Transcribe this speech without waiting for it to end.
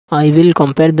I will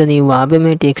compare the new Huawei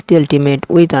Mate X Ultimate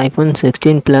with iPhone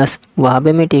 16 Plus.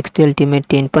 Huawei Mate X Ultimate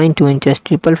 10.2 inches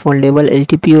triple foldable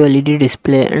LTPO LED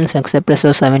display and success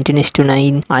ratio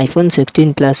 17:9. iPhone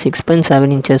 16 Plus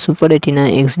 6.7 inches Super Retina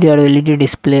XDR LED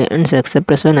display and success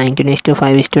ratio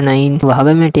 19:5:9.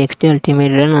 Huawei Mate X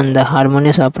Ultimate run on the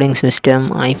Harmonious operating system.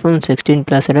 iPhone 16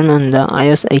 Plus run on the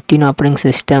iOS 18 operating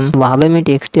system. Huawei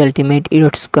Mate X Ultimate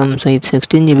it comes with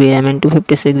 16GB RAM and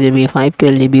 256GB,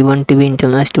 512GB, 1TB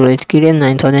internal storage, Kirin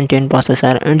 9010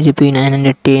 processor and GPU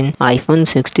 910. iPhone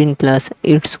 16 Plus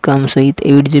it comes with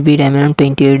 8GB RAM and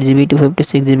 28GB,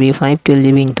 256GB,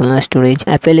 512GB internal storage,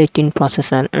 Apple 18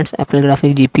 processor and Apple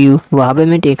graphic GPU. Huawei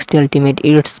Mate X Ultimate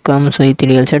it comes with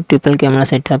real set triple camera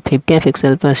setup,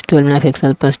 50MP plus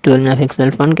 12MP plus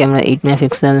 12MP, front camera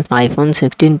 8MP. iPhone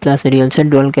 16 Plus real set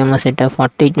dual camera setup,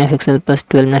 48MP plus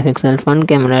 12MP, front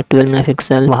camera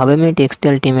 12MP. Huawei Mate X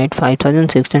Ultimate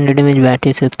 5600 mAh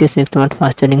battery, 66W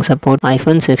fast charging support.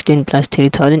 iPhone 16 Plus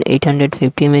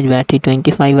 3850 mAh battery,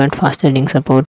 25W fast charging support.